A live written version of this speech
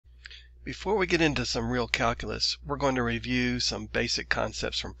Before we get into some real calculus, we're going to review some basic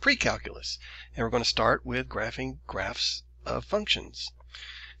concepts from precalculus. And we're going to start with graphing graphs of functions.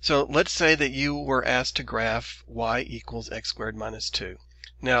 So let's say that you were asked to graph y equals x squared minus 2.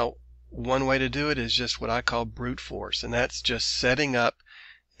 Now, one way to do it is just what I call brute force, and that's just setting up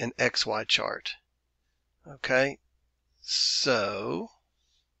an XY chart. Okay, so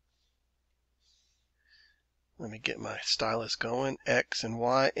let me get my stylus going, X and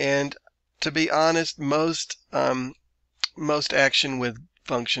Y, and to be honest, most action with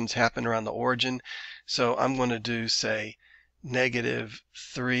functions happen around the origin. So I'm going to do, say,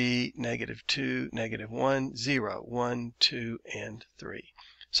 -3, -2, -1, 0, 1, 2, and 3.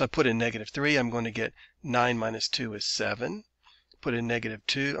 So I put in -3, I'm going to get 9 minus 2 is 7. Put in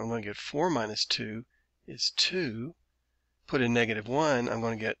 -2, I'm going to get 4 minus 2 is 2. Put in -1, I'm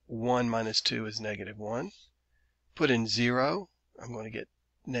going to get 1 minus 2 is -1. Put in 0, I'm going to get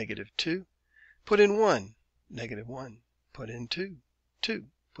 -2. Put in 1, -1. Put in 2,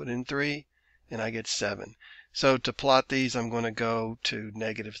 2. Put in 3, and I get 7. So to plot these, I'm going to go to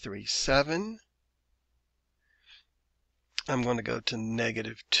 -3, 7. I'm going to go to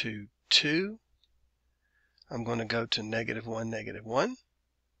 -2, 2. I'm going to go to -1, -1.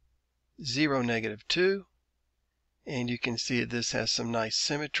 0, -2. And you can see that this has some nice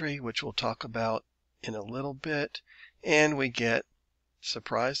symmetry, which we'll talk about in a little bit. And we get,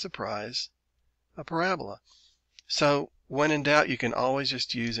 surprise, surprise, a parabola. So when in doubt, you can always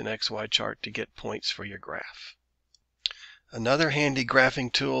just use an XY chart to get points for your graph. Another handy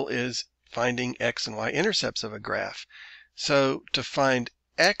graphing tool is finding X and Y intercepts of a graph. So to find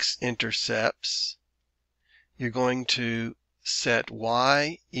X intercepts, you're going to set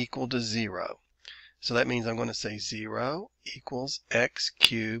Y equal to 0. So that means I'm going to say 0 equals x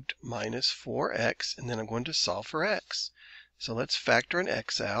cubed minus 4x, and then I'm going to solve for x. So let's factor an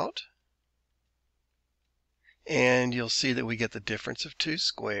x out. And you'll see that we get the difference of two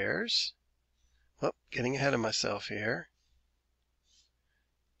squares. Oh, getting ahead of myself here.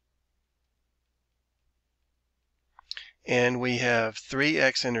 And we have three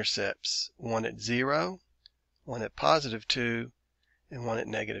x-intercepts, one at 0, one at +2, and one at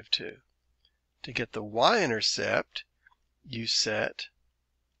 -2. To get the y-intercept, you set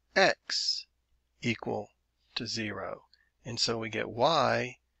x equal to 0. And so we get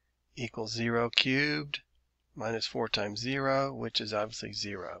y equals 0 cubed minus 4 times 0, which is obviously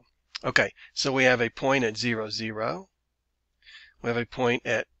 0. Okay, so we have a point at 0, 0. We have a point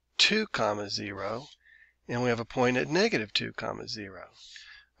at 2, 0. And we have a point at -2, 0.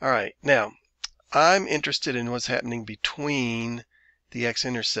 All right, now I'm interested in what's happening between the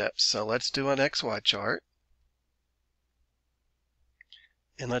x-intercepts. So let's do an XY chart.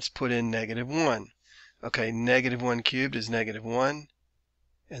 And let's put in -1. Okay, -1 cubed is -1.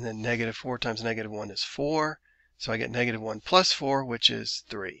 And then -4 times -1 is 4. So I get -1 plus 4, which is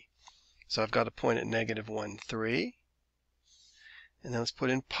 3. So I've got a point at -1, 3. And then let's put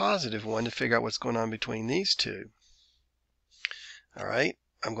in +1 to figure out what's going on between these two. All right,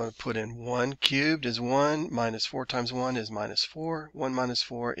 I'm going to put in 1 cubed is 1, minus 4 times 1 is -4. 1 minus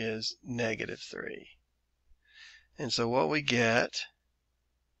 4 is -3. And so what we get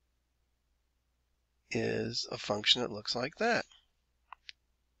is a function that looks like that.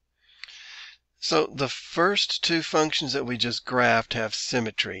 So the first two functions that we just graphed have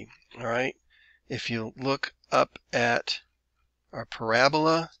symmetry. All right, if you look up at our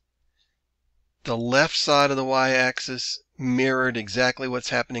parabola, the left side of the y-axis mirrored exactly what's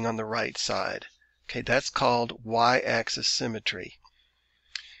happening on the right side. Okay, that's called y-axis symmetry.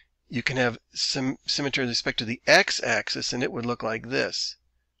 You can have symmetry with respect to the x-axis, and it would look like this.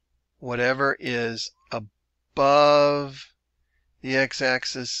 Whatever is above the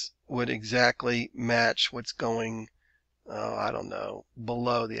x-axis would exactly match what's going, I don't know,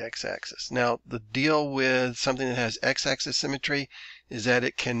 below the x-axis. Now, the deal with something that has x-axis symmetry is that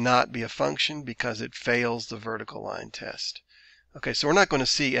it cannot be a function because it fails the vertical line test. Okay, so we're not going to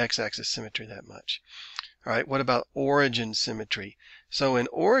see x-axis symmetry that much. All right, what about origin symmetry? So in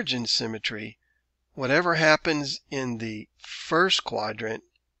origin symmetry, whatever happens in the first quadrant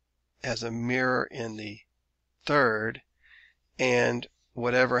has a mirror in the third, and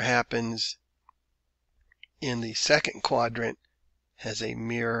whatever happens in the second quadrant has a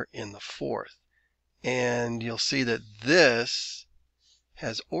mirror in the fourth. And you'll see that this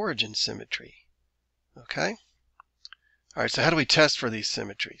has origin symmetry. Okay? All right, so how do we test for these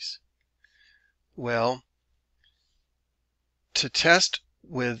symmetries? Well, to test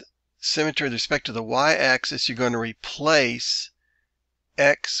with symmetry with respect to the y-axis, you're going to replace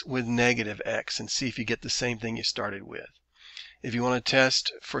x with -x and see if you get the same thing you started with. If you want to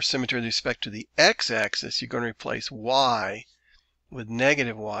test for symmetry with respect to the x-axis, you're going to replace y with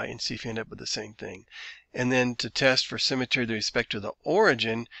negative y and see if you end up with the same thing. And then to test for symmetry with respect to the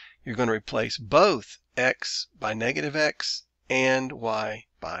origin, you're going to replace both x by negative x and y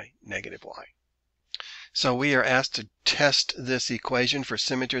by negative y. So we are asked to test this equation for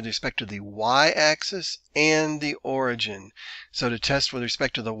symmetry with respect to the y-axis and the origin. So to test with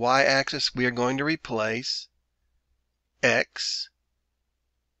respect to the y-axis, we are going to replace x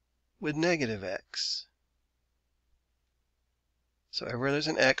with negative x. So everywhere there's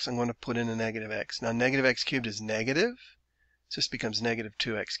an x, I'm going to put in a negative x. Now negative x cubed is negative, so this becomes negative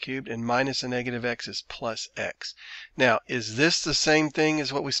 2x cubed, and minus a negative x is plus x. Now, is this the same thing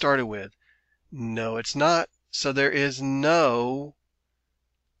as what we started with? No, it's not. So there is no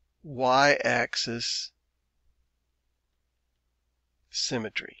y-axis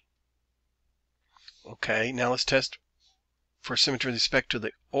symmetry. Okay, now let's test for symmetry with respect to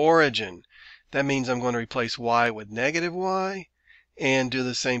the origin. That means I'm going to replace y with negative y and do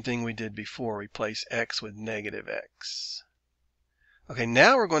the same thing we did before, replace x with negative x. Okay,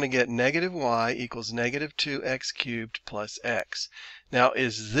 now we're going to get negative y equals negative 2x cubed plus x. Now,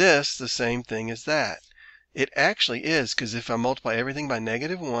 is this the same thing as that? It actually is, because if I multiply everything by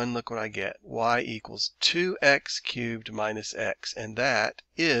negative 1, look what I get. Y equals 2x cubed minus x, and that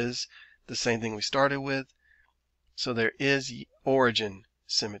is the same thing we started with. So there is origin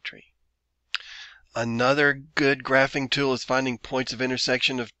symmetry. Another good graphing tool is finding points of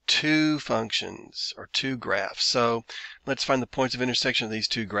intersection of two functions or two graphs. So let's find the points of intersection of these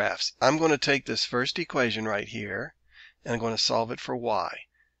two graphs. I'm going to take this first equation right here and I'm going to solve it for y.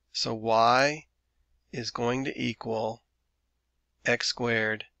 So y is going to equal x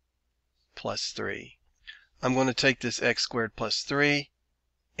squared plus 3. I'm going to take this x squared plus 3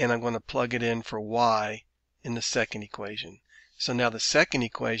 and I'm going to plug it in for y in the second equation. So now the second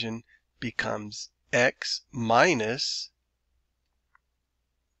equation becomes x minus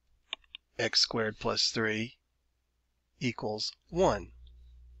x squared plus 3 equals 1.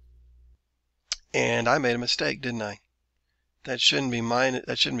 And I made a mistake, didn't I? That shouldn't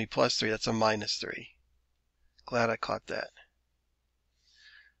be plus 3, that's a minus 3. Glad I caught that.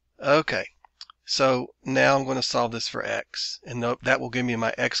 Okay, so now I'm going to solve this for x, and that will give me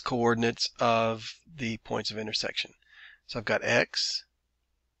my x coordinates of the points of intersection. So I've got x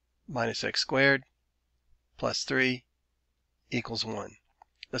minus x squared plus 3 equals 1.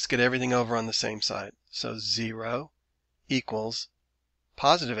 Let's get everything over on the same side. So 0 equals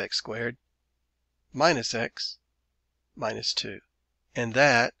positive x squared minus x minus 2. And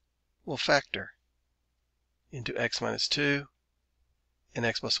that will factor into x minus 2 and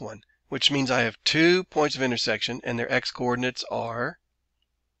x plus 1, which means I have two points of intersection and their x coordinates are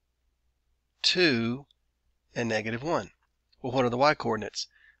 2 and negative 1. Well, what are the y coordinates?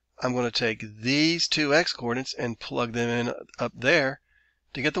 I'm going to take these two x coordinates and plug them in up there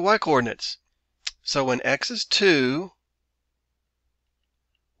to get the y coordinates. So when x is 2,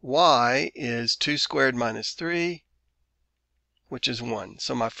 y is 2 squared minus 3, which is 1.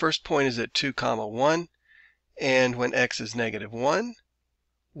 So my first point is at 2, 1, and when x is negative 1,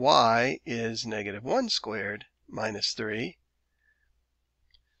 y is negative 1 squared minus 3,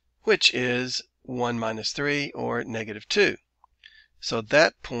 which is 1 minus 3, or negative 2. So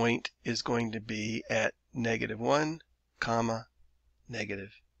that point is going to be at negative 1,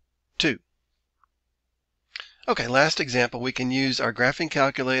 negative 2. Okay, last example, we can use our graphing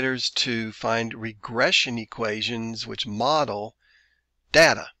calculators to find regression equations which model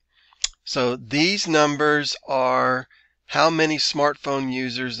data. So these numbers are how many smartphone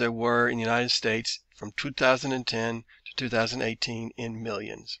users there were in the United States from 2010 to 2018 in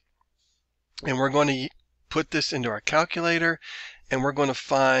millions. And we're going to put this into our calculator and we're going to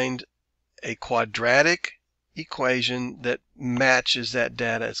find a quadratic equation that matches that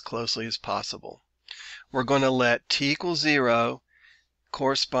data as closely as possible. We're going to let t equals 0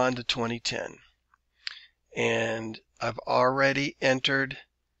 correspond to 2010. And I've already entered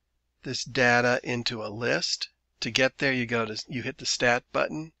this data into a list. To get there, you hit the stat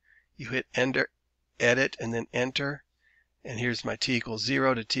button, you hit enter, edit, and then enter. And here's my t equals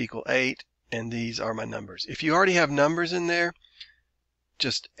 0 to t equals 8, and these are my numbers. If you already have numbers in there,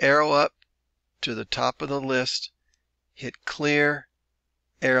 just arrow up to the top of the list, hit clear,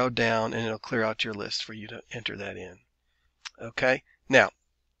 arrow down, and it'll clear out your list for you to enter that in. Okay, now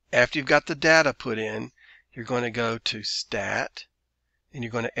after you've got the data put in, you're going to go to stat and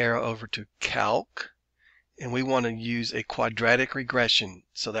you're going to arrow over to calc, and we want to use a quadratic regression,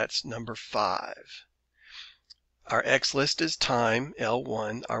 so that's number 5. Our X list is time,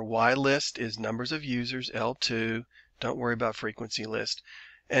 L1. Our Y list is numbers of users, L2. Don't worry about frequency list.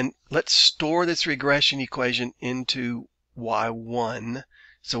 And let's store this regression equation into y1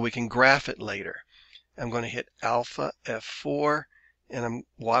 so we can graph it later. I'm going to hit alpha F4, and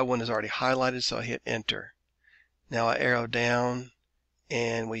y1 is already highlighted, so I hit enter. Now I arrow down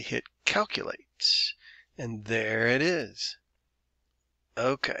and we hit calculate, and there it is.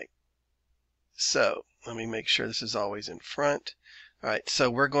 Okay, so let me make sure this is always in front. All right,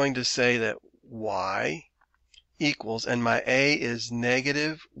 so we're going to say that y equals, and my a is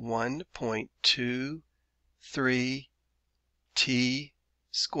negative 1.23 t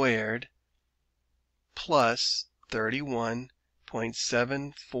squared plus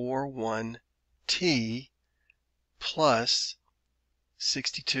 31.741 t plus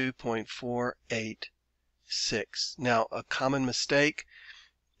 62.486. Now, a common mistake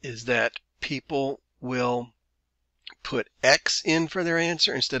is that people will put x in for their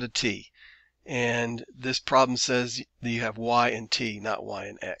answer instead of t. And this problem says that you have y and t, not y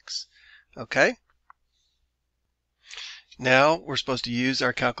and x. Okay? Now we're supposed to use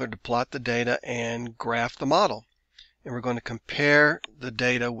our calculator to plot the data and graph the model. And we're going to compare the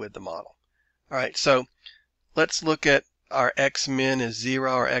data with the model. All right, so let's look at our x-min is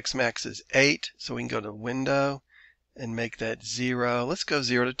 0, our x-max is 8. So we can go to Window and make that 0. Let's go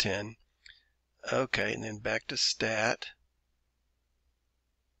 0 to 10. Okay, and then back to Stat.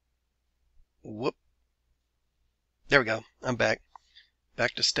 Whoop. There we go. I'm back.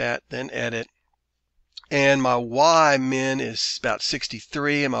 Back to Stat, then Edit. And my y-min is about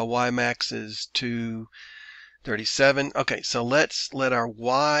 63, and my y-max is 237. Okay, so let's let our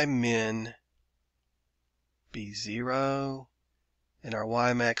y-min be 0, and our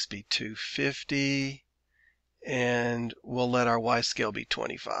y-max be 250, and we'll let our y-scale be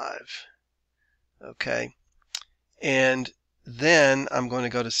 25. Okay, and then I'm going to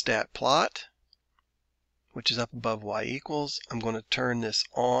go to Stat Plot, which is up above y equals. I'm going to turn this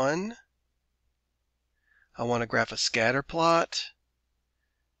on. I want to graph a scatter plot,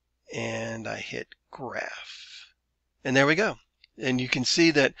 and I hit graph. And there we go. And you can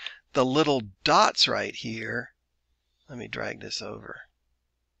see that the little dots right here, let me drag this over.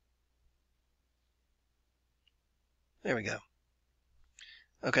 There we go.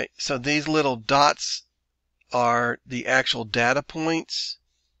 Okay, so these little dots are the actual data points.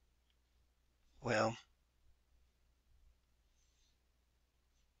 Well,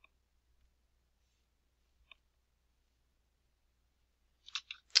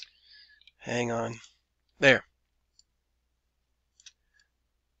 hang on. There.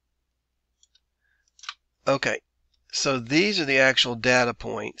 Okay, so these are the actual data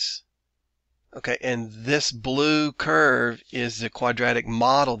points. Okay, and this blue curve is the quadratic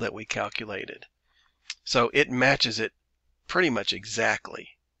model that we calculated. So it matches it pretty much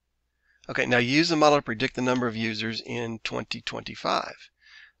exactly. Okay, now use the model to predict the number of users in 2025.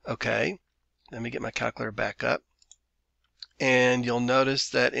 Okay, let me get my calculator back up. And you'll notice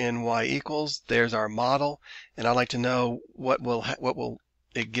that in y equals, there's our model. And I'd like to know what will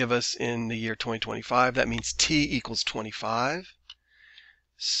it give us in the year 2025. That means t equals 25.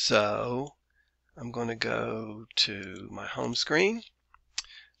 So I'm going to go to my home screen.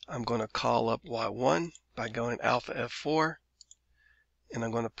 I'm going to call up y1 by going alpha F4. And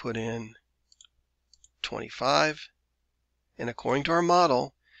I'm going to put in 25. And according to our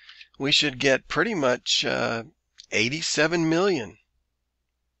model, we should get pretty much 87 million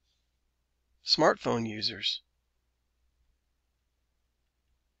smartphone users.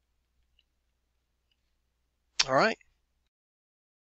 All right.